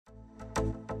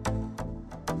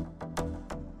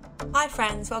Hi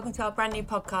friends, welcome to our brand new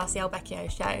podcast, The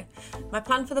Albecchio Show. My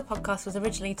plan for the podcast was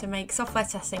originally to make software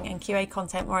testing and QA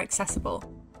content more accessible,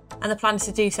 and the plan is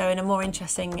to do so in a more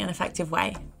interesting and effective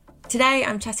way. Today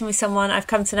I'm chatting with someone I've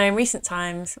come to know in recent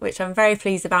times, which I'm very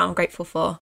pleased about and grateful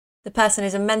for. The person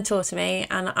is a mentor to me,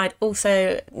 and I'd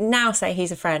also now say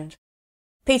he's a friend.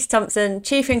 Peter Thompson,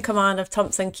 Chief in Command of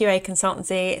Thompson QA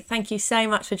Consultancy, thank you so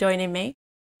much for joining me.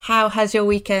 How has your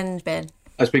weekend been?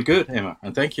 It's been good, Emma,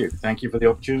 and thank you. Thank you for the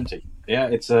opportunity. Yeah,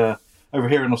 it's over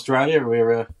here in Australia.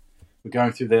 We're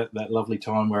going through that lovely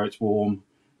time where it's warm,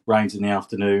 rains in the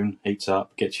afternoon, heats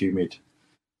up, gets humid,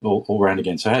 all around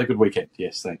again. So I had a good weekend.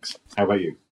 Yes, thanks. How about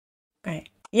you? Great.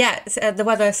 Yeah, the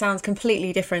weather sounds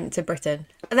completely different to Britain,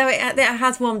 although it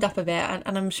has warmed up a bit,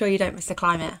 and I'm sure you don't miss the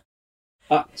climate.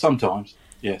 Sometimes,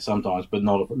 yeah, sometimes, but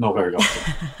not very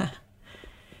often.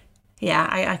 Yeah,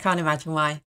 I can't imagine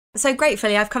why. So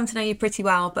gratefully, I've come to know you pretty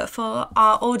well, but for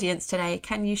our audience today,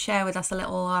 can you share with us a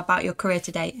little about your career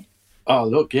to date? Oh,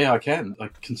 look, yeah, I can. I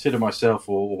consider myself,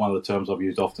 or one of the terms I've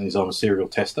used often is I'm a serial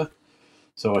tester.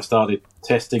 So I started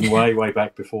testing way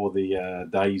back before the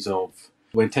days of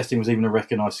when testing was even a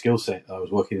recognised skill set. I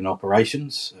was working in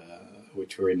operations,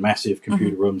 which were in massive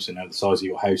computer rooms, the size of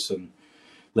your house and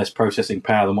less processing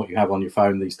power than what you have on your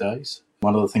phone these days.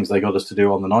 One of the things they got us to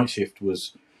do on the night shift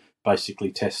was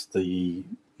basically test the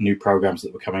new programs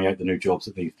that were coming out, the new jobs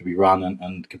that needed to be run,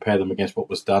 and compare them against what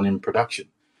was done in production.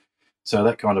 So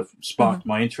that kind of sparked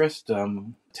my interest.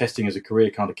 Testing as a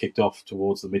career kind of kicked off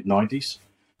towards the mid-90s,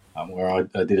 where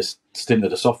I did a stint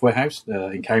at a software house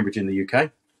in Cambridge in the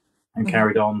UK, and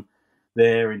carried on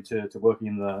there into working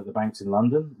in the banks in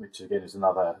London, which again is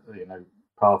another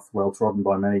path well trodden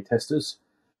by many testers.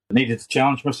 I needed to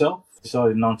challenge myself.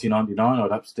 Decided in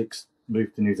 1999 I'd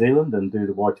move to New Zealand and do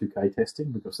the Y2K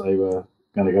testing because they were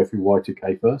going to go through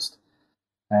Y2K first.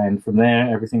 And from there,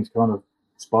 everything's kind of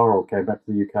spiraled. Came back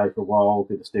to the UK for a while,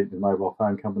 did a stint with mobile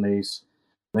phone companies,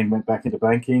 then went back into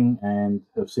banking and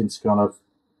have since kind of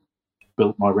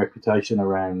built my reputation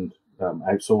around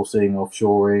outsourcing,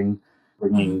 offshoring,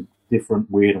 bringing different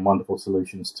weird and wonderful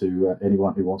solutions to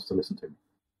anyone who wants to listen to me.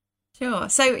 Sure.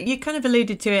 So you kind of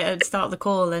alluded to it at the start of the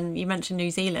call and you mentioned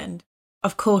New Zealand.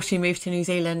 Of course, you moved to New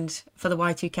Zealand for the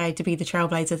Y2K to be the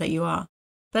trailblazer that you are.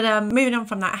 But moving on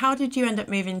from that, how did you end up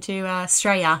moving to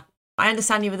Australia? I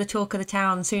understand you were the talk of the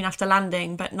town soon after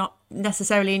landing, but not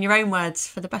necessarily in your own words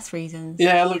for the best reasons.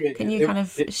 Yeah, look, can you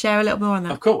share a little more on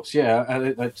that? Of course, yeah.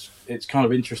 And it's kind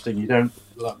of interesting. You don't,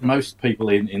 like most people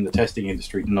in the testing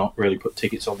industry, do not really put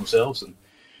tickets on themselves and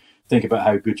think about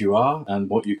how good you are and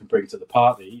what you can bring to the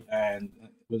party. And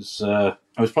it was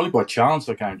probably by chance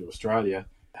I came to Australia.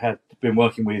 I had been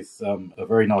working with a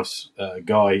very nice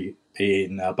guy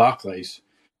in Barclays.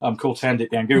 Called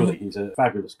Sandip Ganguly. He's a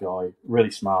fabulous guy,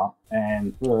 really smart,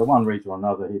 and for one reason or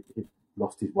another, he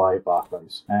lost his way at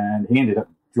Barclays, and he ended up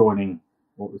joining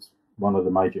what was one of the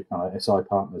major kind of SI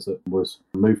partners that was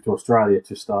moved to Australia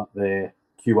to start their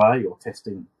QA or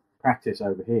testing practice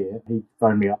over here. He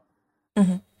phoned me up,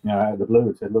 out of the blue,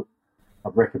 and said, "Look,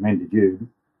 I've recommended you. Do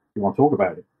you want to talk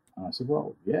about it?" And I said,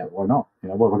 "Well, yeah, why not?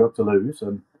 What have I got to lose?"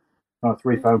 And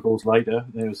 3 phone calls later,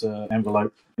 there was an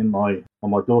envelope on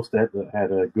my doorstep that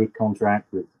had a good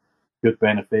contract with good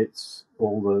benefits,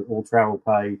 all travel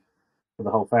paid for the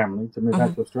whole family to move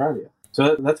out to Australia.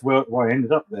 So that's why I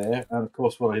ended up there. And of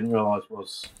course, what I didn't realise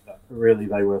was that really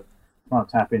they were trying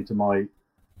to tap into my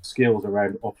skills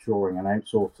around offshoring and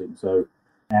outsourcing. So,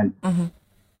 and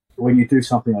when you do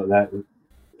something like that,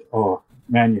 oh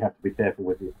man, you have to be careful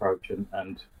with the approach.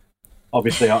 And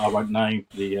obviously, I won't name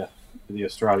the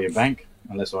Australian bank,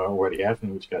 unless I already have,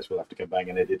 in which case we'll have to go back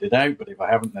and edit it out. But if I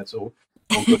haven't, that's all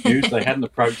good news. They hadn't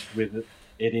approached with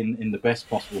it in the best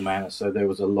possible manner. So there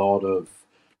was a lot of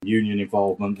union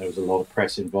involvement, there was a lot of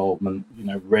press involvement,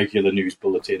 regular news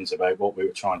bulletins about what we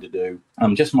were trying to do.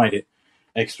 Just made it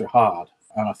extra hard.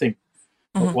 And I think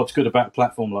what's good about a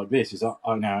platform like this is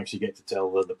I now actually get to tell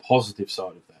the positive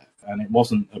side of that. And it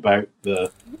wasn't about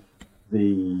the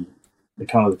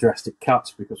kind of the drastic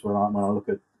cuts, because when I look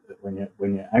at when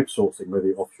you're outsourcing, whether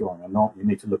you're offshoring or not, you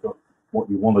need to look at what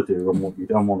you want to do and what you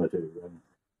don't want to do. And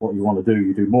what you want to do,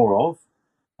 you do more of,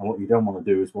 and what you don't want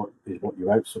to do is what you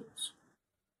outsource.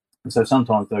 And so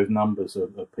sometimes those numbers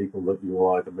of people that you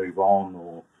will either move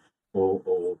on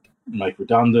or make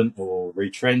redundant or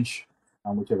retrench,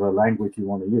 and whichever language you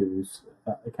want to use,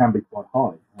 it can be quite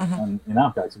high. And in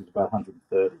our case, it was about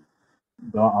 130.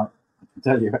 But I can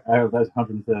tell you, out of those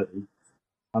 130,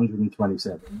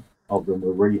 127 of them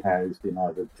were rehoused in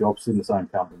either jobs in the same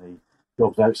company,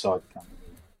 jobs outside the company,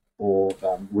 or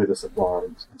with a supplier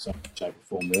in some shape or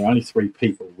form. There were only 3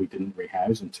 people we didn't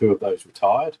rehouse, and 2 of those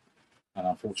retired. and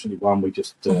unfortunately, one we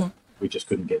just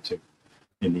couldn't get to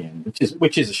in the end,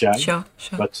 which is a shame. Sure.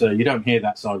 But you don't hear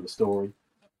that side of the story.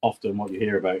 Often, what you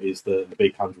hear about is the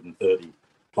big 130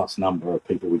 plus number of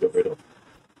people we got rid of.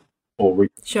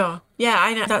 Sure. Yeah,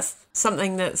 I know that's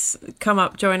something that's come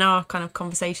up during our kind of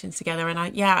conversations together.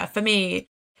 And for me,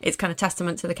 it's kind of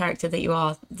testament to the character that you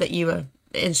are, that you were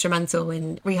instrumental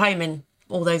in rehoming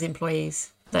all those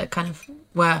employees that kind of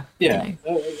were. Yeah,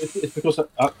 it's because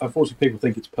unfortunately people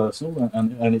think it's personal,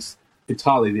 and it's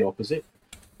entirely the opposite.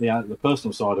 The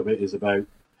personal side of it is about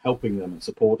helping them and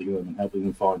supporting them and helping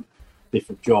them find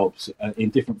different jobs in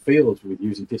different fields with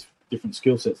using different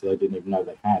skill sets that they didn't even know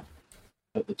they had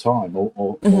at the time,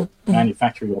 or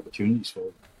manufacturing opportunities for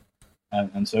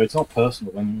them. And so it's not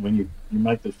personal when you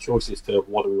make the choices to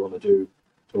what do we want to do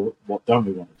to what don't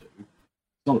we want to do.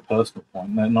 It's not a personal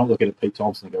point. They're not looking at Pete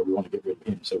Thompson and go, we want to get rid of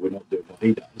him, so we're not doing what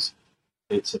he does.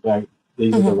 It's about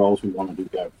these are the roles we want to do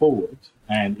going forward,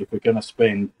 and if we're going to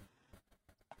spend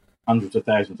hundreds of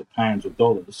thousands of pounds or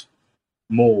dollars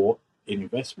more in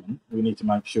investment, we need to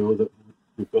make sure that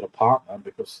we've got a partner,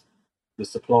 because the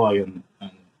supply and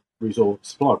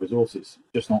supply of resources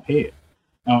just not here.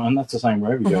 And that's the same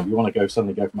wherever you go. You want to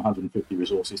suddenly go from 150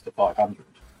 resources to 500.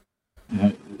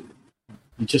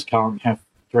 You just can't have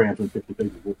 350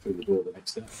 people walk through the door the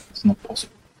next day. It's not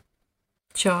possible.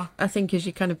 Sure. I think, as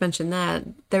you kind of mentioned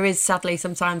there is sadly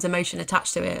sometimes emotion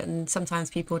attached to it, and sometimes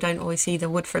people don't always see the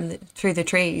wood through the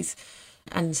trees.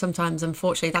 And sometimes,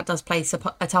 unfortunately, that does place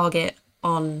a target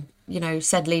on,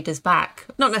 said leaders' back.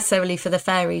 Not necessarily for the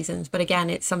fair reasons, but again,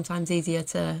 it's sometimes easier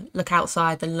to look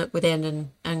outside than look within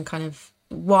and kind of,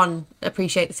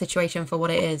 appreciate the situation for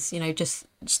what it is, just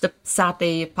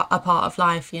sadly a part of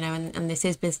life, and this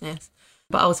is business.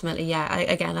 But ultimately,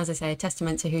 again, as I say, a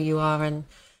testament to who you are and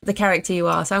the character you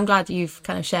are. So I'm glad you've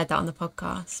kind of shared that on the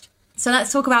podcast. So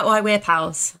let's talk about why we're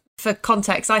pals. For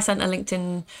context, I sent a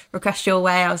LinkedIn request your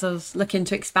way. I was looking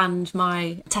to expand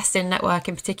my testing network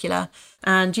in particular.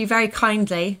 And you very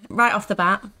kindly, right off the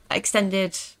bat,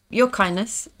 extended your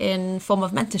kindness in form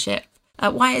of mentorship.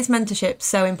 Why is mentorship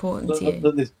so important to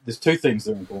you? There's two things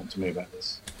that are important to me about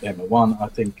this, Emma. One, I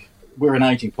think we're an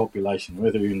ageing population,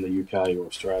 whether you're in the UK or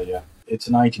Australia. It's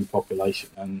an ageing population.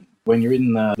 And when you're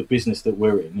in the business that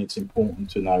we're in, it's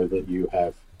important to know that you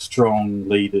have strong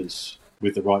leaders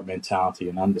with the right mentality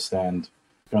and understand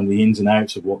kind of the ins and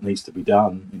outs of what needs to be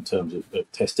done in terms of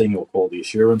testing or quality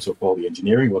assurance or quality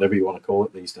engineering, whatever you want to call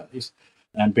it these days,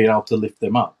 and be able to lift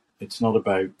them up. It's not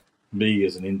about me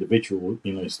as an individual,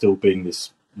 still being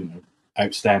this,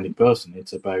 outstanding person.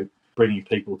 It's about bringing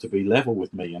people to be level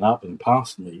with me and up and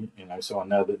past me, so I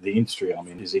know that the industry I'm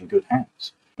in is in good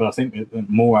hands. But I think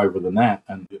moreover than that,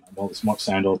 and while this might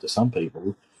sound odd to some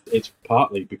people, it's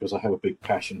partly because I have a big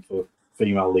passion for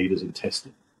female leaders in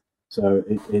testing. So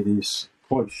it is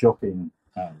quite shocking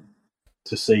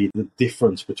to see the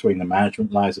difference between the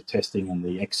management layers of testing and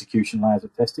the execution layers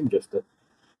of testing, just to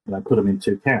put them in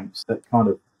two camps. That kind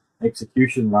of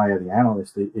execution layer, the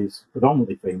analyst, is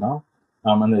predominantly female,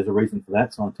 and there's a reason for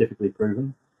that, scientifically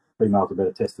proven. Females are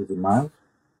better testers than males.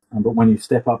 But when you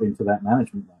step up into that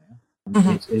management layer,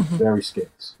 it's very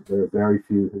scarce. There are very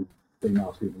few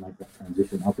females who can make that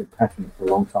transition. I've been passionate for a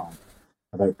long time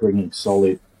about bringing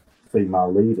solid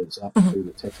female leaders up through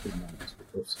the testing ranks,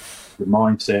 because the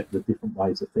mindset, the different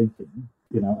ways of thinking,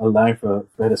 allow for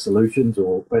better solutions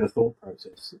or better thought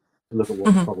process to look at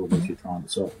what the problem is you're trying to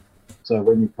solve. So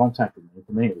when you contacted me,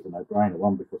 for me it was a no-brainer.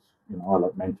 One, because I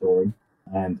like mentoring,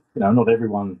 and not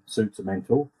everyone suits a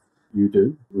mentor. You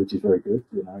do, which is very good.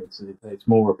 It's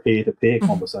more a peer-to-peer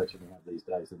conversation we have these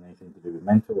days than anything to do with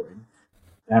mentoring.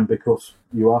 And because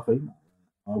you are female,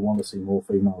 I want to see more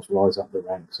females rise up the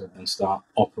ranks and start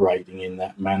operating in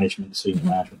that senior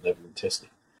management level in testing,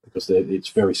 because it's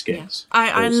very scarce.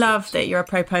 Yeah. I love that you're a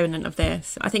proponent of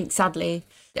this. I think, sadly,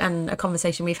 and a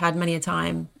conversation we've had many a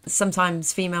time,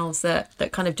 sometimes females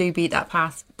that kind of do beat that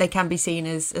path, they can be seen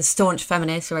as staunch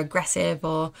feminists or aggressive,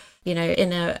 or, in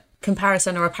a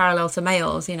comparison or a parallel to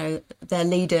males, they're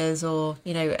leaders, or,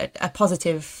 a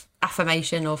positive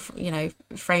affirmation or,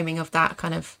 framing of that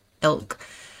kind of ilk.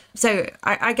 So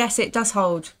I guess it does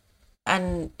hold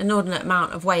an inordinate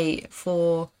amount of weight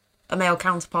for a male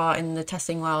counterpart in the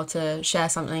testing world to share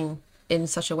something in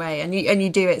such a way, and you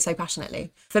do it so passionately.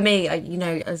 For me,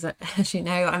 as you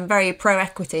know, I'm very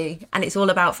pro-equity, and it's all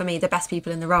about, for me, the best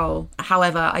people in the role.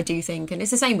 However, I do think, and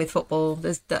it's the same with football,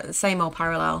 there's the same old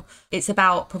parallel, it's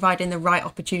about providing the right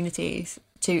opportunities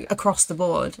to across the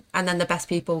board, and then the best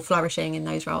people flourishing in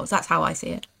those roles. That's how I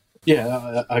see it.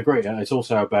 Yeah, I agree. It's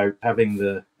also about having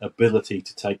the ability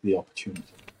to take the opportunity.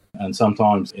 And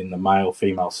sometimes in the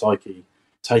male-female psyche,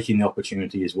 taking the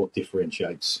opportunity is what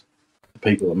differentiates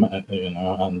people,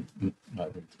 and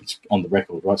it's on the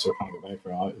record, right? So I can't go back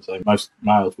for it. So most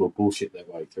males will bullshit their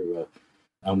way through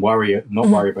and worry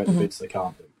about the bits they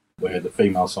can't do. Where the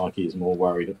female psyche is more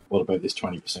worried, what about this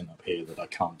 20% up here that I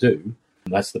can't do?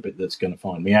 And that's the bit that's going to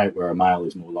find me out. Where a male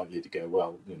is more likely to go,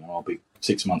 well, I'll be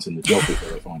 6 months in the job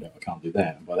before they find out I can't do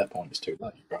that, and by that point it's too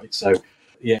late, right? So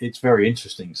yeah, it's very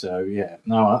interesting. So yeah,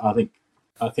 no,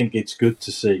 I think it's good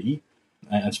to see,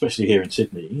 and especially here in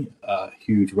Sydney, a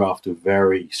huge raft of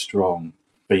very strong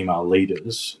female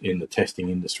leaders in the testing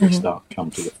industry start to come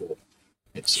to the fore.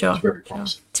 It's very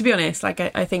promising. To be honest, like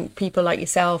I think people like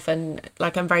yourself, and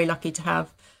like I'm very lucky to have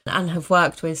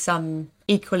worked with some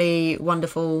equally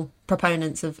wonderful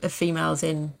proponents of females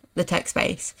in the tech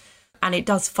space, and it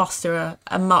does foster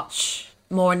a much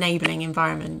more enabling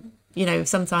environment.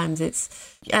 Sometimes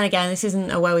it's, and again, this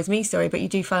isn't a woe is me story, but you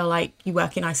do feel like you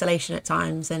work in isolation at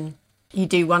times, and you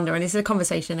do wonder, and this is a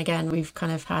conversation, again, we've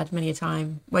kind of had many a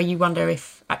time, where you wonder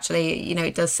if actually,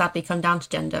 it does sadly come down to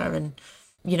gender, and,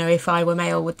 if I were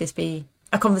male, would this be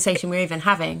a conversation we're even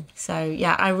having? So,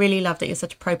 yeah, I really love that you're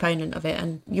such a proponent of it,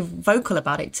 and you're vocal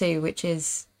about it too, which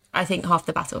is, I think, half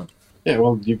the battle. Yeah,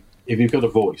 well, if you've got a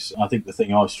voice, I think the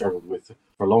thing I struggled with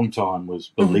for a long time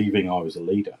was believing I was a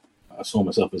leader. I saw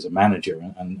myself as a manager,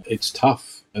 and it's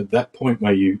tough at that point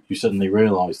where you suddenly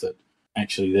realise that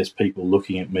actually there's people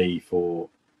looking at me for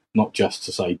not just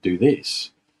to say do this,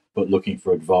 but looking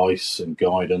for advice and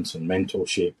guidance and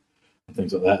mentorship and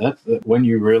things like that. When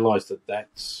you realise that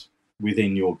that's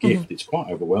within your gift, it's quite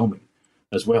overwhelming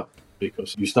as well,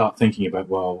 because you start thinking about,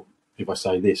 well, if I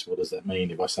say this, what does that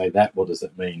mean? If I say that, what does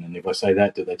that mean? And if I say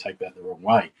that, do they take that the wrong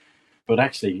way? But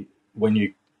actually, when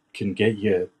you can get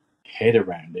your head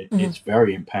around it, it's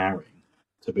very empowering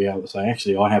to be able to say,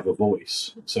 actually, I have a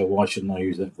voice, so why shouldn't I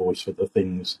use that voice for the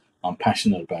things I'm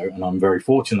passionate about? And I'm very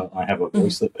fortunate I have a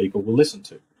voice that people will listen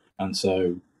to. And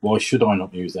so why should I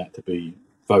not use that to be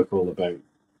vocal about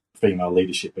female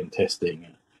leadership in testing?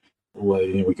 Well,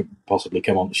 we could possibly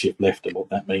come on to shift left and what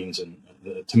that means and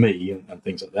to me and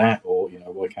things like that, or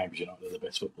why Cambridge United are the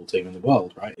best football team in the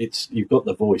world, right? You've got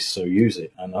the voice, so use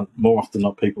it. And more often than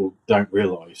not, people don't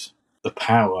realise the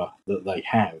power that they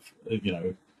have,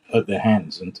 at their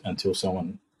hands until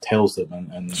someone tells them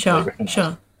and they recognise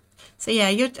it. So yeah,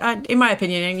 you're in my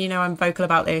opinion, and I'm vocal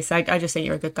about this. I just think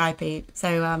you're a good guy, Pete.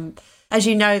 So as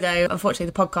you know, though, unfortunately,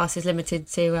 the podcast is limited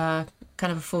to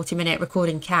kind of a 40-minute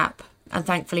recording cap. And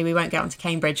thankfully, we won't get onto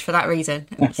Cambridge for that reason.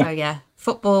 So, yeah,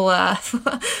 football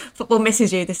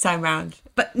misses you this time round.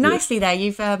 But nicely there,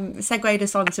 you've segued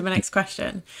us on to my next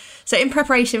question. So in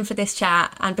preparation for this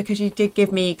chat, and because you did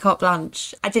give me carte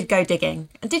blanche, I did go digging.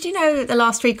 And did you know the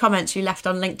last 3 comments you left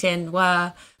on LinkedIn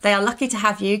were, they are lucky to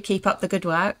have you, keep up the good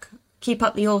work, keep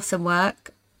up the awesome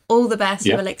work, all the best,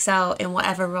 will excel in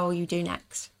whatever role you do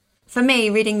next. For me,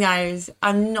 reading those,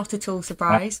 I'm not at all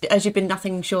surprised, as you've been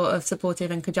nothing short of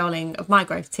supportive and cajoling of my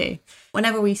growth too.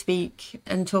 Whenever we speak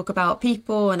and talk about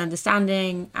people and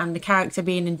understanding and the character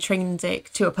being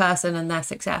intrinsic to a person and their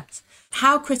success,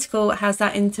 how critical has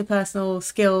that interpersonal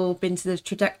skill been to the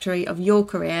trajectory of your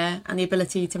career and the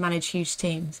ability to manage huge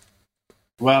teams?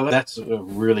 Well, that's a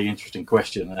really interesting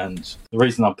question. And the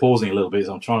reason I'm pausing a little bit is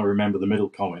I'm trying to remember the middle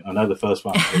comment. I know the first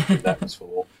one that was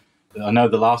for. I know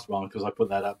the last one because I put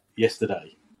that up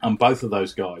yesterday. And both of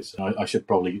those guys, I should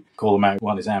probably call them out.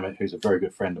 One is Amit, who's a very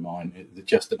good friend of mine,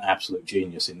 just an absolute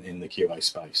genius in the QA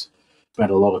space.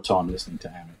 Spent a lot of time listening to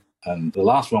Amit. And the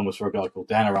last one was for a guy called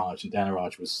Danaraj, and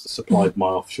Danaraj was supplied my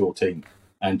offshore team.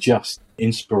 And just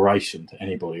inspiration to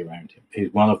anybody around him.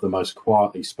 He's one of the most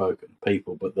quietly spoken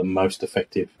people, but the most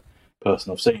effective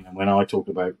person I've seen. And when I talk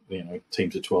about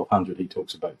teams of 1,200, he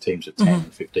talks about teams of 10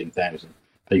 and 15,000.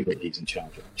 People that he's in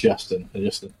charge of. Just an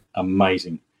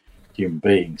amazing human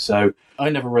being. So I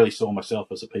never really saw myself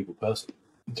as a people person,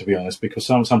 to be honest, because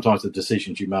sometimes the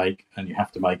decisions you make and you have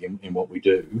to make in what we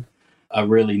do are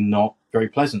really not very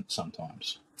pleasant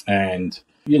sometimes. And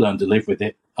you learn to live with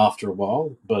it after a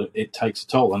while, but it takes a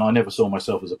toll. And I never saw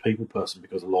myself as a people person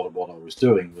because a lot of what I was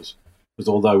doing was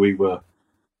although we were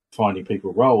finding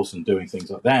people roles and doing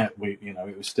things like that,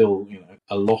 it was still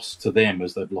a loss to them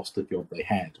as they'd lost the job they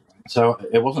had. So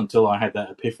it wasn't until I had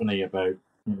that epiphany about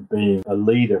being a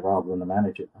leader rather than a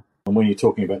manager. And when you're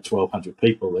talking about 1,200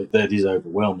 people, that is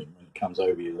overwhelming when it comes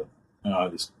over you.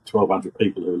 There's 1,200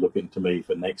 people who are looking to me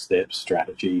for next steps,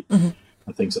 strategy, and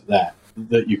things like that.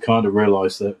 That you kind of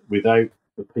realise that without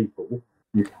the people,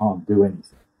 you can't do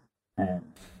anything. And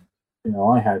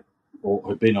I had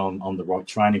been on the right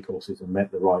training courses and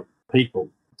met the right people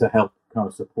to help kind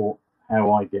of support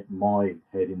how I get my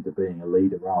head into being a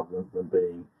leader rather than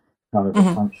being kind of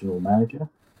a functional manager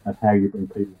and how you bring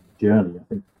people on the journey. I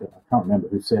think, I can't remember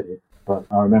who said it, but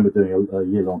I remember doing a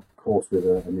year-long course with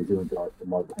a New Zealand guy called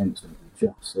Michael Henderson, who's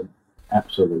just an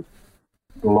absolute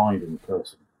blinding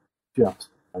person.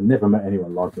 I never met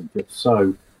anyone like him, just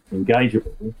so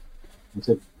engageable. He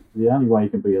said, the only way you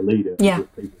can be a leader is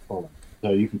with people following.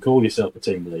 So you can call yourself a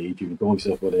team lead, you can call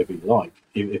yourself whatever you like.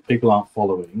 If people aren't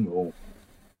following, or,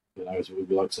 as we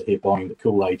like to hear, buying the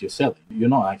Kool-Aid you're selling, you're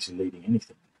not actually leading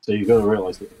anything. So you've got to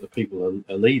realise that the people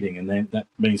are leading, and then that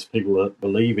means people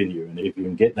believe in you. And if you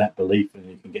can get that belief, and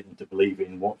you can get them to believe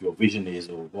in what your vision is,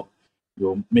 or what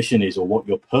your mission is, or what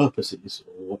your purpose is,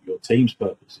 or what your team's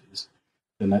purpose is,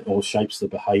 then that all shapes the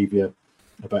behaviour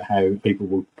about how people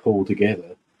will pull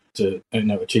together to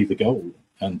achieve the goal.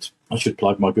 And I should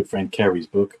plug my good friend Kerry's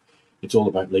book. It's all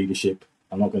about leadership.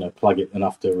 I'm not going to plug it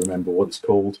enough to remember what it's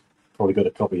called. Probably got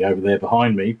a copy over there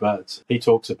behind me, but he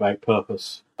talks about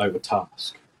purpose over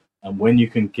task. And when you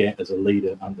can get, as a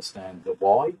leader, understand the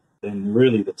why, then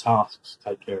really the tasks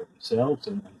take care of themselves,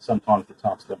 and sometimes the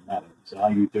tasks don't matter. So how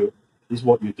you do it is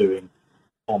what you're doing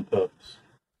on purpose.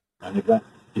 And if that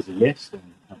is a yes, then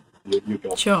you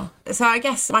go. Sure. So I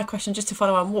guess my question, just to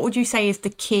follow on, what would you say is the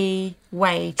key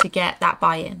way to get that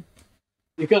buy-in?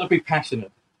 You've got to be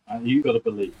passionate, and you've got to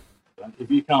believe. If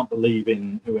you can't believe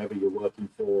in whoever you're working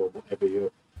for,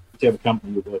 whichever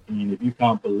company you're working in, if you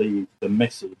can't believe the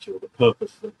message or the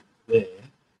purpose that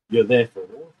you're there for,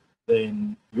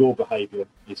 then your behaviour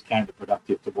is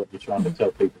counterproductive to what you're trying to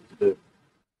tell people to do.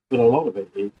 But a lot of it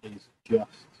is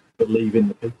just believe in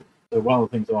the people. So one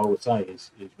of the things I always say is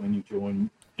when you join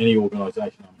any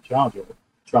organisation I'm in charge of,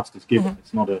 trust is given.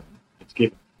 It's not it's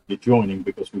given. You're joining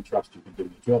because we trust you can do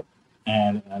your job.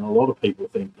 And a lot of people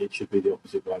think it should be the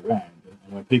opposite way around.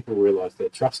 And when people realise they're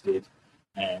trusted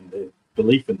and there's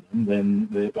belief in them, then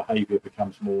their behaviour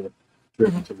becomes more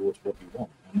driven towards what you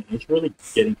want. And it's really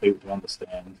getting people to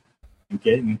understand and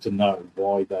getting them to know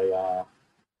why they are.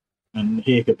 And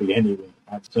here could be anywhere.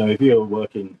 Right? So if you're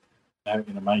working out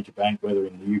in a major bank, whether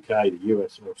in the UK, the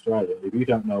US or Australia, if you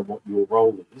don't know what your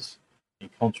role is in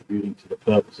contributing to the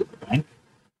purpose of the bank,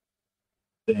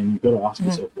 then you've got to ask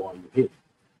yourself why you're here.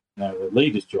 Now, the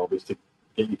leader's job is to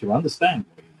get you to understand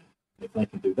why you're there. If they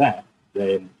can do that,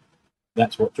 then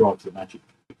that's what drives the magic,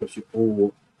 because you're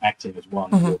all acting as one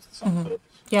towards the same purpose.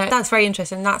 Yeah, that's very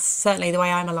interesting. That's certainly the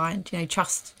way I'm aligned.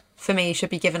 Trust for me should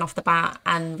be given off the bat,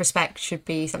 and respect should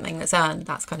be something that's earned.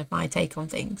 That's kind of my take on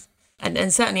things.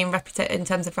 And certainly in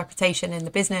terms of reputation in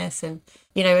the business, and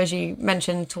as you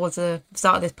mentioned towards the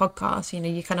start of this podcast,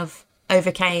 you kind of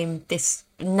overcame this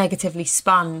negatively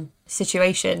spun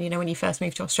situation, when you first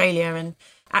moved to Australia, and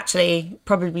actually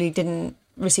probably didn't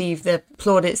receive the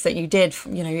plaudits that you did,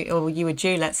 or you were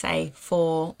due, let's say,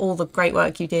 for all the great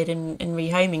work you did in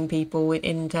rehoming people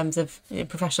in terms of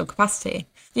professional capacity.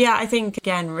 Yeah, I think,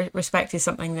 again, respect is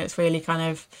something that's really kind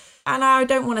of, and I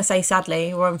don't want to say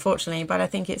sadly or unfortunately, but I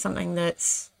think it's something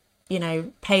that's,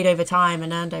 paid over time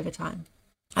and earned over time.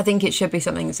 I think it should be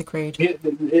something that's accrued.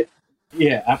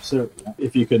 Yeah, absolutely.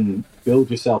 If you can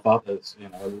build yourself up, as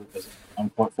I'm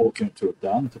quite fortunate to have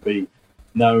done, to be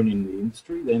known in the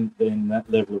industry, then that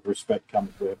level of respect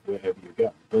comes wherever you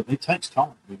go. But it takes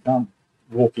time. You can't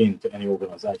walk into any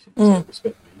organisation and say,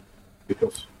 respect me,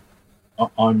 because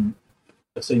I'm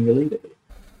a senior leader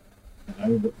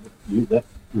here. That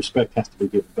respect has to be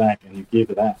given back, and you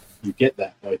get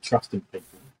that by trusting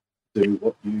people to do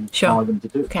what you tell them to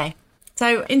do. Okay.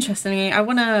 So interestingly, I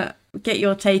want to get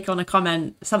your take on a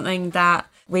comment, something that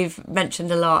we've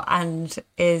mentioned a lot and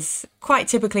is quite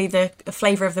typically the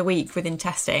flavour of the week within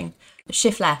testing: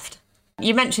 shift left.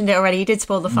 You mentioned it already, you did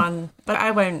spoil the fun, but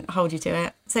I won't hold you to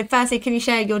it. So firstly, can you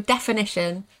share your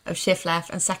definition of shift left,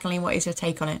 and secondly, what is your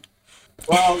take on it?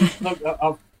 Well, look,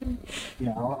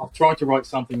 I've tried to write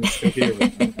something that's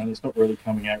coherent, and it's not really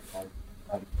coming out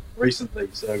recently,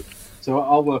 so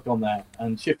I'll work on that.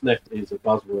 And shift left is a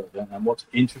buzzword, and what's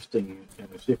interesting,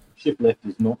 shift left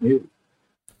is not new.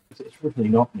 It's really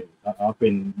not new. I've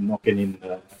been knocking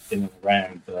in and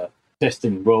around the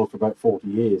testing world for about 40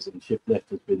 years, and shift left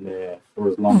has been there for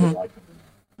as long as I can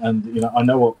remember. And I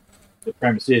know what the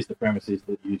premise is. The premise is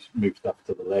that you move stuff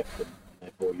to the left, and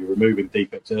therefore you're removing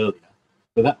defects earlier.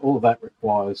 But all of that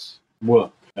requires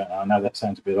work. I know that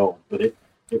sounds a bit odd, but it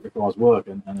requires work.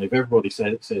 And if everybody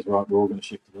says, right, we're all going to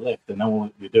shift to the left, then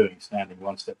all you're doing is standing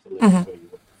one step to the left where you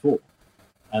were before.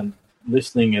 And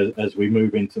listening as we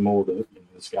move into more the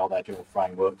scaled agile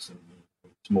frameworks, and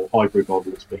it's more hybrid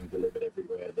model that's being delivered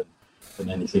everywhere than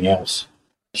anything else.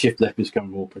 Shift left is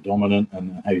becoming more predominant,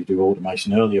 and how you do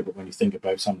automation earlier. But when you think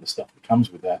about some of the stuff that comes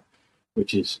with that,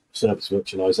 which is service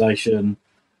virtualization,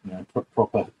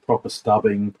 proper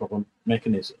stubbing, proper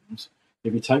mechanisms.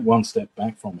 If you take one step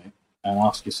back from it and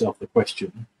ask yourself the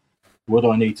question, would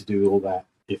I need to do all that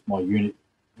if my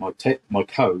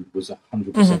code was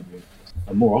 100% unit?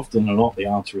 And more often than not, the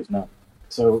answer is no.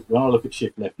 So when I look at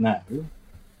shift left now,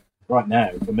 right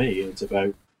now, for me, it's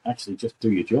about actually just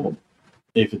do your job.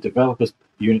 If a developer's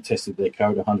unit tested their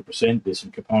code 100%, did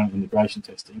some component integration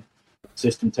testing,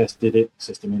 system test did it,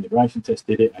 system integration test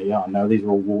did it. Yeah, I know these are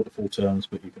all waterfall terms,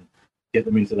 but you can get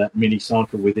them into that mini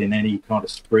cycle within any kind of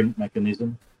sprint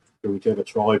mechanism for whichever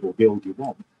tribe or guild you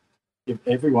want. If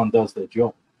everyone does their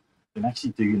job, then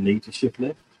actually do you need to shift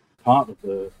left? Part of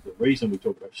the reason we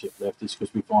talk about shift left is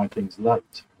because we find things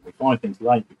late. We find things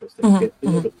late because they get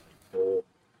delivered late, or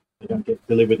they don't get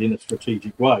delivered in a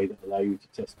strategic way that allow you to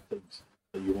test the things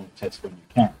that you want to test when you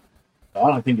can. So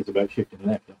I don't think it's about shifting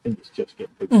left. I think it's just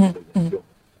getting people to do their job.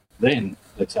 Then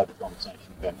let's have a conversation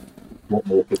about what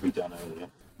more could be done earlier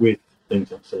with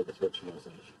things like service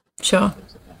virtualization. Sure. Like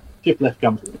shift left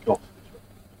comes with a cost.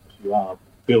 You are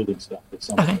building stuff that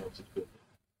somebody else is building.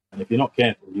 And if you're not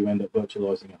careful, you end up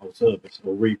virtualizing a whole service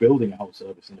or rebuilding a whole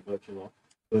service in a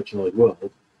virtualized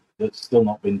world that's still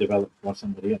not been developed by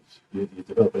somebody else. You're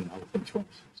developing the whole thing twice.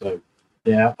 So,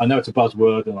 yeah, I know it's a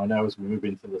buzzword, and I know as we move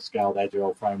into the scaled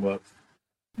agile framework,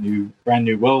 brand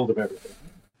new world of everything,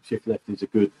 shift left is a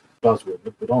good buzzword.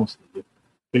 But honestly, if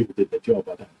people did their job,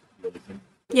 I don't really think.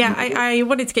 Yeah, I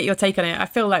wanted to get your take on it. I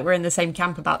feel like we're in the same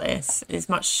camp about this. It's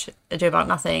much ado about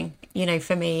nothing.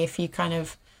 For me, if you kind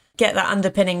of get that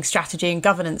underpinning strategy and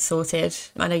governance sorted,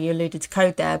 I know you alluded to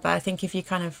code there, but I think if you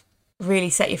kind of really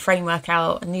set your framework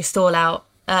out and you stall out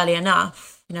early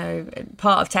enough,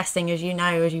 part of testing, as you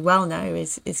well know,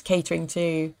 is catering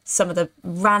to some of the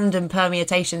random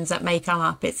permutations that may come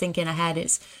up. It's thinking ahead.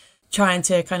 It's trying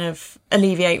to kind of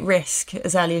alleviate risk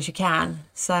as early as you can.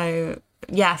 So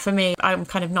yeah, for me, I'm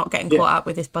kind of not getting caught up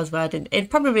with this buzzword, and it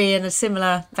probably in a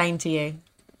similar vein to you.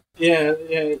 Yeah,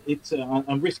 it's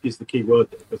and risk is the key word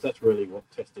there, because that's really what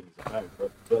testing is about.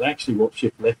 But actually, what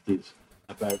shift left is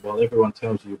about, while everyone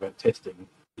tells you about testing,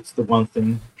 it's the one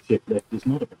thing shift left is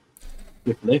not about.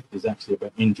 Shift left is actually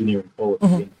about engineering quality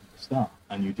from the start,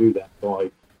 and you do that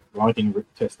by writing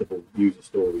testable user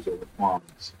stories or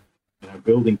requirements.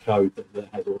 Building code that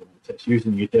has automated tests,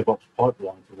 using your DevOps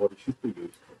pipeline for what it should be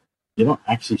used for. You're not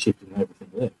actually shifting everything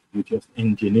left. You're just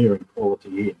engineering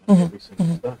quality in at every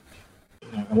single stage.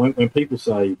 And when people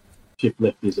say shift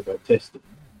left is about testing,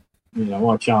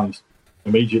 I challenge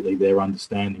immediately their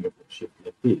understanding of what shift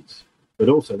left is. But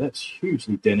also, that's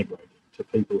hugely denigrating to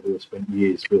people who have spent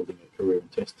years building a career in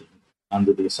testing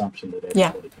under the assumption that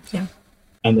everybody can test.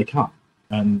 And they can't.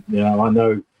 And, I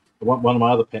know one of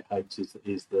my other pet hates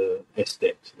is the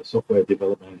SDET, the Software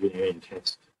Development Engineering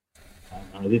Test.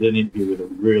 And I did an interview with a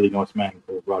really nice man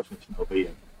called Rajnish Nalbia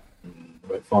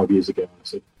about 5 years ago. And I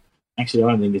said, actually, I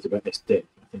don't think it's about SDET.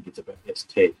 I think it's about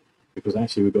STED, because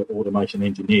actually we've got automation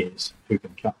engineers who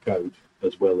can cut code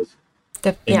as well as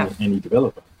any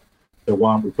developer. So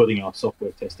why aren't we putting our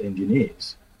software test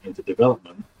engineers into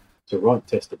development to write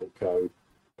testable code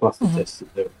plus the tests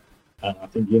that do? And I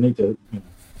think you need to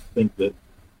think that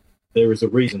there is a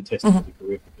reason testing is a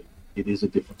career for people. It is a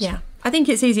difference. Yeah, I think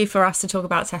it's easy for us to talk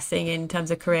about testing in terms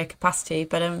of career capacity,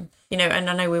 but and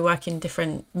I know we work in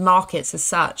different markets as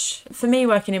such. For me,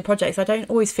 working in projects, I don't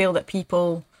always feel that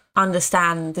people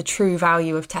understand the true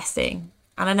value of testing.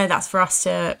 And I know that's for us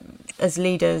to, as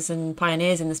leaders and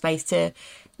pioneers in the space, to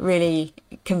really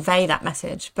convey that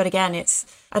message. But again,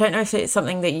 I don't know if it's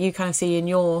something that you kind of see in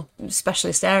your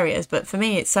specialist areas, but for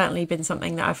me, it's certainly been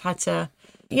something that I've had to,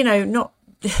 not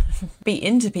beat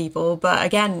into people, but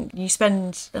again, you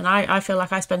spend, and I feel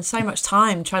like I spend so much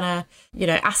time trying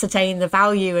to ascertain the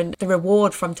value and the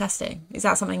reward from testing. Is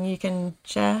that something you can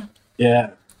share? Yeah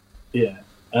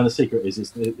And the secret is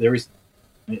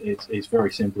it's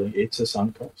very simply, it's a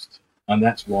sunk cost, and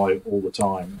that's why all the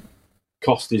time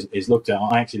cost is looked at.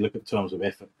 I actually look at terms of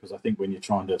effort, because I think when you're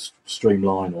trying to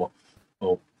streamline or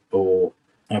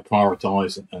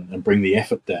prioritize and bring the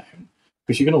effort down,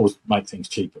 because you can always make things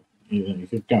cheaper. You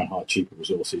can go and hire cheaper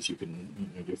resources. You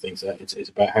can do things that it's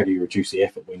about how do you reduce the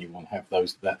effort when you want to have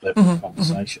that level of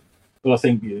conversation. But I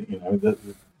think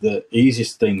the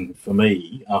easiest thing for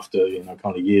me, after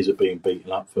kind of years of being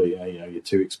beaten up for you're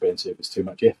too expensive, it's too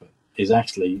much effort, is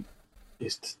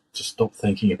to stop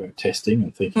thinking about testing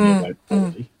and thinking about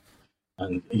quality.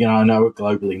 And I know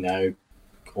globally now,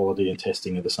 quality and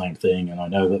testing are the same thing, and I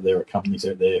know that there are companies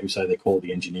out there who say they're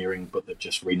quality engineering, but they've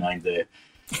just renamed their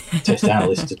test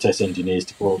analysts to test engineers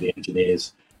to quality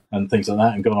engineers and things like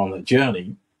that, and gone on that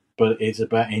journey. But it's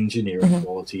about engineering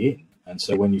quality in. And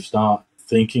so when you start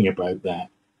thinking about that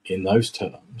in those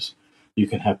terms, you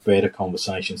can have better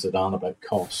conversations that aren't about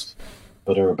cost,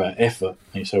 but are about effort.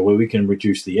 And so, well, we can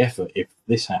reduce the effort if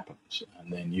this happens,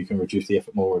 and then you can reduce the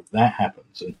effort more if that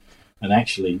happens. And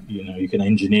actually, you can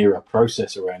engineer a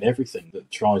process around everything that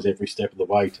tries every step of the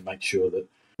way to make sure that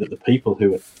the people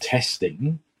who are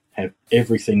testing have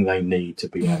everything they need to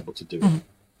be able to do it.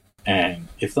 And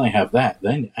if they have that,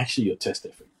 then actually your test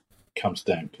effort comes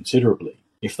down considerably.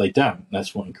 If they don't,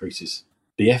 that's what increases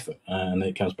the effort. And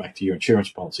it comes back to your insurance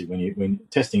policy. When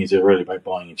testing is really about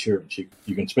buying insurance,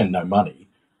 you can spend no money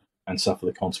and suffer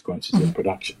the consequences of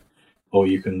production. Or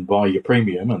you can buy your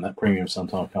premium, and that premium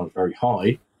sometimes comes very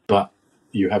high, but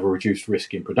you have a reduced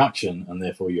risk in production, and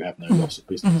therefore you have no loss of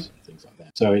business and things like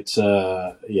that. So it's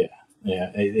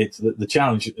it's the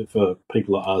challenge for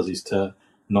people like us is to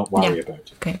not worry about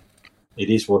it. Okay. It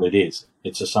is what it is.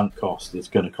 It's a sunk cost. It's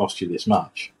going to cost you this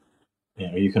much.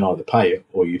 You can either pay it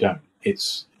or you don't.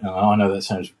 It's I know that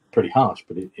sounds pretty harsh,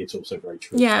 but it's also very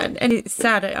true. Yeah, and it's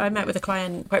sad. I met with a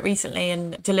client quite recently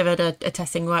and delivered a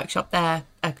testing workshop there,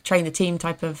 a train the team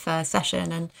type of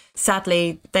session. And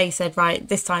sadly, they said, right,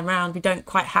 this time round, we don't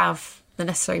quite have the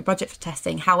necessary budget for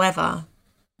testing. However,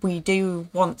 we do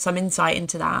want some insight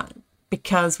into that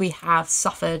because we have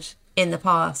suffered in the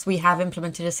past. We have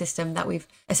implemented a system that we've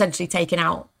essentially taken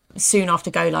out soon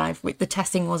after go live. The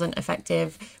testing wasn't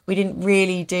effective. We didn't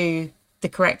really do the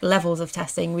correct levels of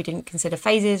testing. We didn't consider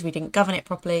phases. We didn't govern it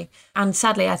properly. And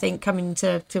sadly, I think coming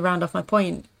to round off my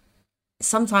point,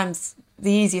 sometimes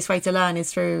the easiest way to learn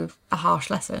is through a harsh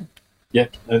lesson. Yeah,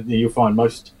 you'll find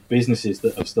most businesses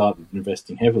that have started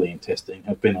investing heavily in testing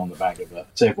have been on the back of a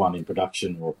SEV one in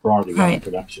production or a priority one in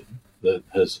production that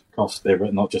has cost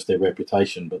not just their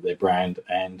reputation, but their brand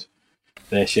and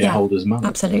their shareholders' money.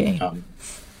 Absolutely.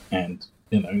 And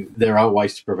there are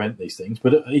ways to prevent these things,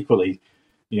 but equally,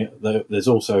 there's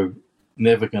also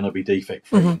never going to be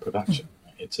defect-free in production.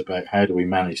 It's about how do we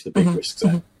manage the big risks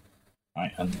out,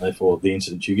 right? And therefore, the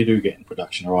incidents you do get in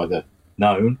production are either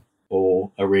known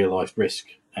or a realised risk,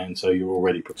 and so you're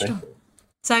already prepared for it.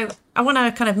 So I want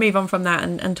to kind of move on from that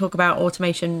and talk about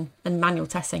automation and manual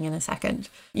testing in a second.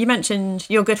 You mentioned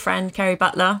your good friend, Kerry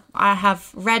Butler. I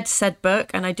have read said book,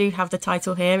 and I do have the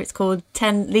title here. It's called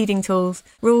 10 Leading Tools,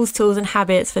 Rules, Tools and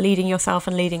Habits for Leading Yourself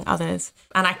and Leading Others.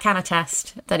 And I can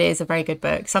attest that it is a very good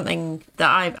book, something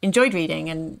that I've enjoyed reading.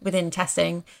 And within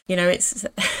testing, it's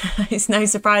it's no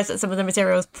surprise that some of the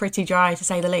material is pretty dry, to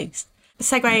say the least.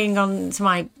 Segueing on to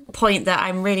my point that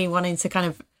I'm really wanting to kind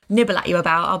of nibble at you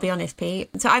about, I'll be honest, Pete.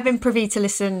 So I've been privy to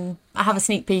listen. I have a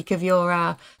sneak peek of your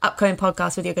upcoming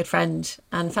podcast with your good friend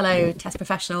and fellow test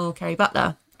professional, Kerry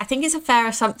Butler. I think it's a fair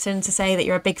assumption to say that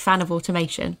you're a big fan of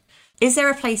automation. Is there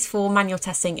a place for manual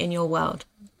testing in your world?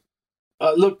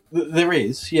 Look, there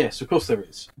is. Yes, of course there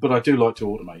is. But I do like to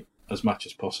automate as much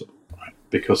as possible, right?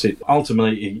 Because it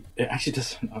actually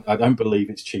doesn't. I don't believe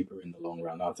it's cheaper in the long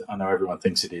run. I know everyone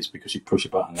thinks it is because you push a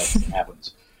button and everything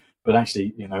happens. But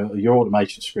actually, your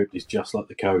automation script is just like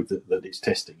the code that it's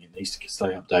testing. It needs to stay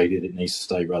updated. It needs to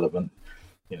stay relevant.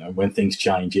 When things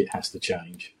change, it has to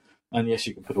change. And yes,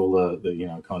 you can put all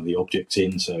the kind of the objects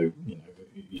in. So,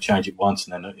 you change it once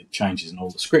and then it changes in all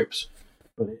the scripts.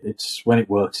 But it's when it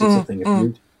works, it's a thing of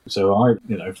beauty. So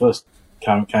I, first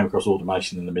came across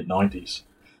automation in the mid-90s.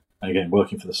 And again,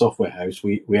 working for the software house,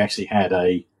 we actually had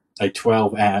a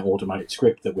 12-hour automated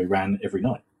script that we ran every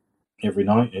night. Every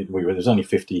night, there's only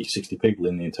 50, 60 people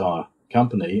in the entire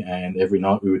company, and every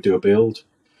night we would do a build.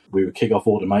 We would kick off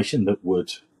automation that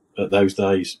would, at those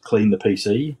days, clean the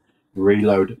PC,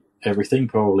 reload everything,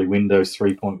 probably Windows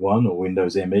 3.1 or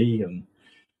Windows ME, and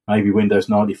maybe Windows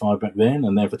 95 back then.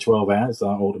 And then for 12 hours,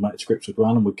 our automated scripts would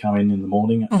run and would come in the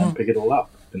morning and pick it all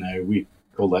up. We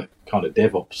call that kind of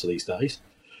DevOps these days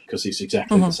because it's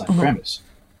exactly the same premise.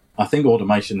 I think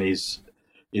automation is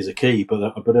a key,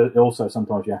 but also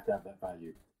sometimes you have to have that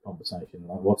value conversation.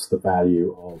 Like, what's the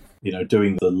value of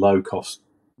doing the low cost,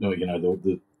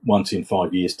 the once in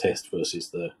 5 years test versus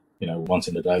the once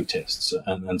in a day tests,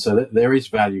 and so there is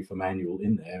value for manual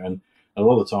in there. And a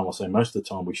lot of the time, I'll say most of the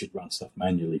time we should run stuff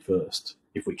manually first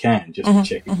if we can, just to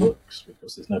check it works,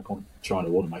 because there's no point trying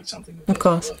to automate something that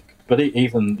doesn't work. But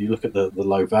even you look at the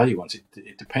low value ones,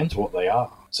 it depends what they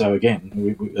are. So again,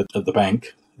 we at the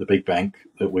bank, the big bank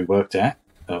that we worked at.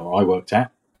 Or I worked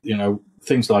at,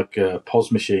 things like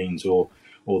POS machines or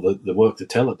the work the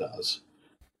teller does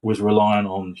was relying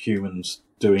on humans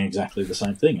doing exactly the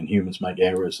same thing, and humans make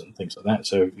errors and things like that.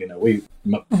 So, we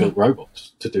built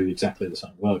robots to do exactly the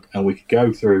same work, and we could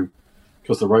go through,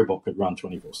 because the robot could run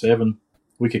 24/7,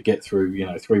 we could get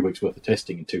through, 3 weeks worth of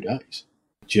testing in 2 days,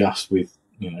 just with,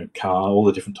 all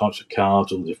the different types of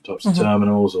cards, all the different types of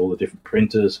terminals, all the different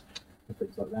printers. and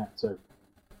things like that. So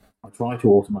I try to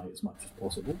automate as much as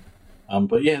possible.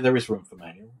 But yeah, there is room for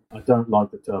manual. I don't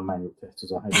like the term manual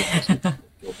testers. I hate it.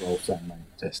 Job role saying manual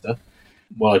tester.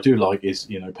 What I do like is,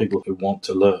 people who want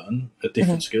to learn a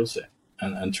different skill set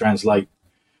and translate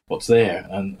what's there.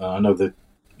 And I know that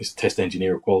it's test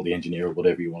engineer or quality engineer or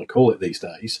whatever you want to call it these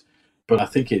days. But I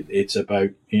think it's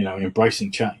about,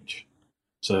 embracing change.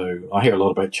 So I hear a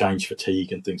lot about change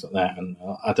fatigue and things like that. And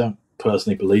I don't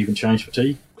personally believe in change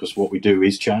fatigue, because what we do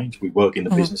is change. We work in the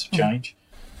business of change.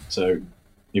 So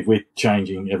if we're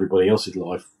changing everybody else's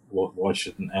life, why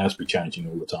shouldn't ours be changing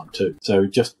all the time too? So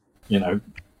just,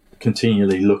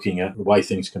 continually looking at the way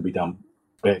things can be done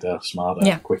better,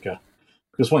 smarter, quicker.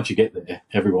 Because once you get there,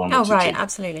 everyone wants right,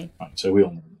 absolutely. Right, so we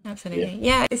all know. Absolutely.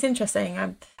 Yeah, it's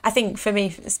interesting. I think for me,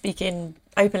 speaking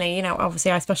openly,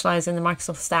 obviously I specialise in the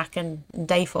Microsoft stack and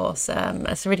Dayforce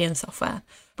as Ceridian software.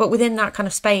 But within that kind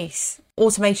of space,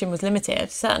 automation was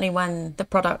limited. Certainly when the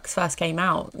products first came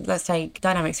out, let's take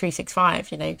Dynamics 365,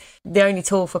 the only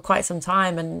tool for quite some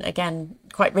time, and again,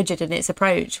 quite rigid in its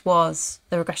approach, was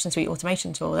the regression suite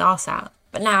automation tool, the RSAT.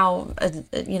 But now,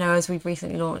 as we've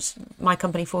recently launched, my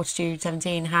company Fortitude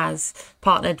 17 has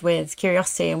partnered with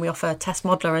Curiosity, and we offer Test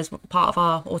Modeler as part of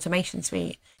our automation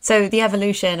suite. So the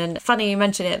evolution, and funny you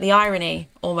mention it, the irony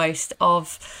almost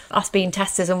of us being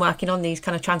testers and working on these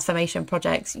kind of transformation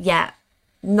projects, yet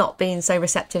not being so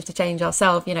receptive to change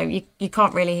ourselves. You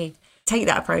can't really take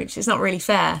that approach. It's not really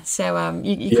fair. So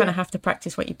you kind of have to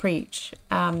practice what you preach.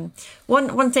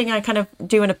 One thing I kind of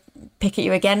do want to pick at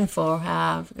you again for,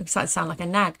 it's starting to sound like a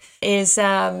nag, is,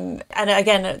 and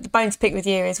again, the bone to pick with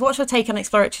you is, what's your take on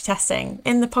exploratory testing?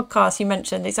 In the podcast you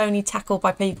mentioned it's only tackled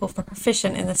by people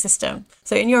proficient in the system.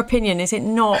 So in your opinion, is it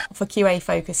not for QA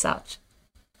folk as such?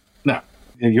 No.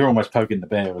 You're almost poking the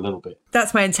bear a little bit.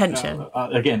 That's my intention.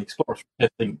 Again, exploratory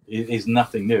testing is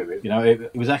nothing new.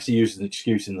 It was actually used as an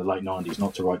excuse in the late 90s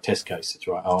not to write test cases,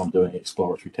 right? I'm doing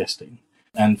exploratory testing.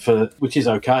 And which is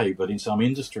okay, but in some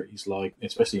industries, like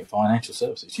especially in financial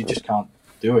services, you just can't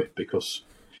do it, because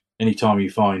anytime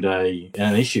you find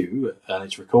an issue and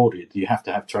it's recorded, you have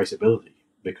to have traceability,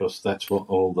 because that's what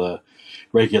all the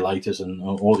regulators and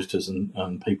auditors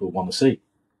and people want to see.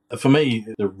 For me,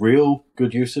 the real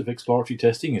good use of exploratory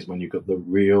testing is when you've got the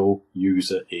real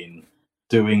user in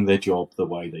doing their job the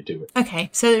way they do it. Okay,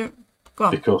 so go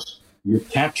on. Because you're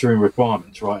capturing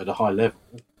requirements right at a high level,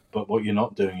 but what you're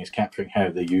not doing is capturing how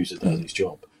the user does his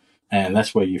job. And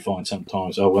that's where you find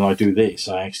sometimes, when I do this,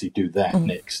 I actually do that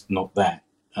next, not that.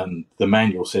 And the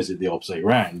manual says it the opposite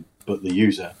round, but the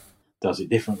user does it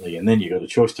differently. And then you've got a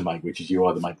choice to make, which is you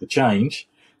either make the change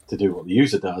to do what the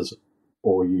user does,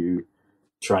 or you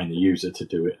train the user to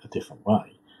do it a different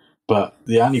way. But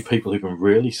the only people who can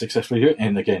really successfully do it,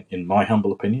 and again, in my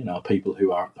humble opinion, are people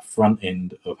who are at the front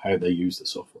end of how they use the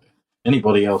software.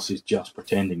 Anybody else is just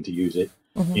pretending to use it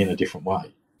in a different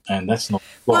way. And that's not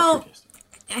testing.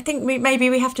 I think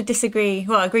maybe we have to disagree.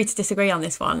 Well, agree to disagree on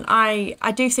this one. I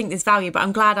do think there's value, but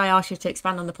I'm glad I asked you to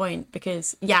expand on the point,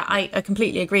 because, I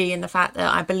completely agree in the fact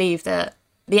that I believe that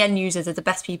the end users are the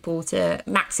best people to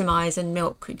maximise and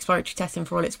milk exploratory testing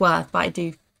for all it's worth. But I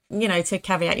do, to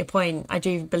caveat your point, I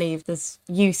do believe there's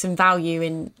use and value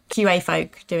in QA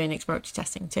folk doing exploratory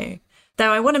testing too.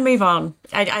 Though I want to move on.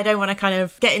 I don't want to kind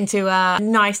of get into a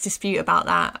nice dispute about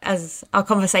that, as our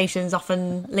conversations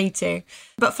often lead to.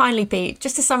 But finally, Pete,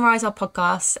 just to summarise our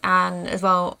podcast, and as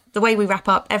well, the way we wrap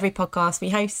up every podcast we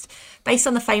host, based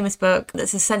on the famous book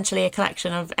that's essentially a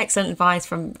collection of excellent advice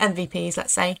from MVPs,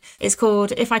 let's say. It's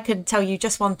called If I Could Tell You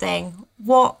Just One Thing.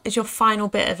 What is your final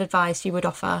bit of advice you would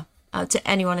offer to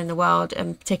anyone in the world,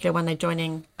 in particular when they're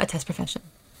joining a test profession?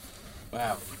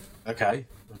 Wow. Okay.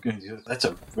 That's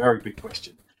a very big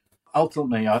question.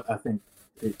 Ultimately, I think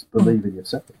it's believe in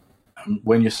yourself.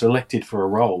 When you're selected for a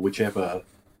role, whichever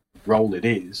role it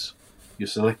is, you're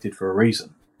selected for a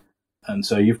reason. And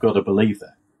so you've got to believe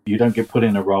that. You don't get put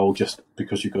in a role just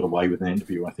because you got away with an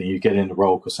interview. I think you get in the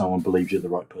role because someone believes you're the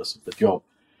right person for the job.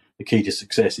 The key to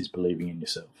success is believing in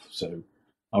yourself. So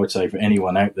I would say for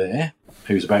anyone out there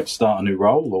who's about to start a new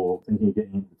role or thinking of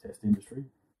getting into the test industry,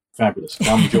 fabulous.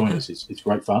 Come join us. It's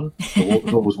great fun. The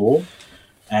water's always warm.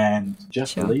 And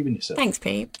just believe in yourself. Thanks,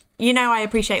 Pete. I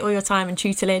appreciate all your time and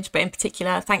tutelage, but in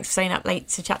particular, thanks for staying up late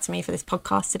to chat to me for this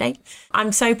podcast today.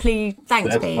 I'm so pleased.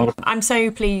 Thanks, Pete. I'm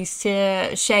so pleased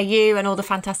to share you and all the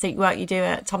fantastic work you do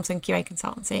at Thompson QA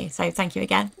Consultancy. So thank you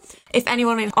again. If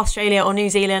anyone in Australia or New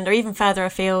Zealand or even further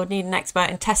afield need an expert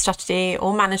in test strategy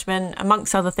or management,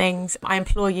 amongst other things, I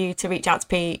implore you to reach out to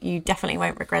Pete. You definitely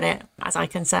won't regret it, as I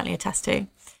can certainly attest to.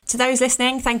 To those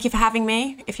listening, thank you for having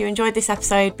me. If you enjoyed this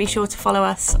episode, be sure to follow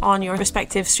us on your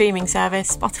respective streaming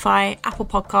service, Spotify, Apple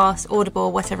Podcasts,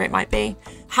 Audible, whatever it might be.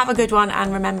 Have a good one,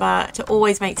 and remember to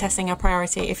always make testing a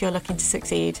priority if you're looking to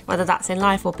succeed, whether that's in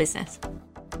life or business.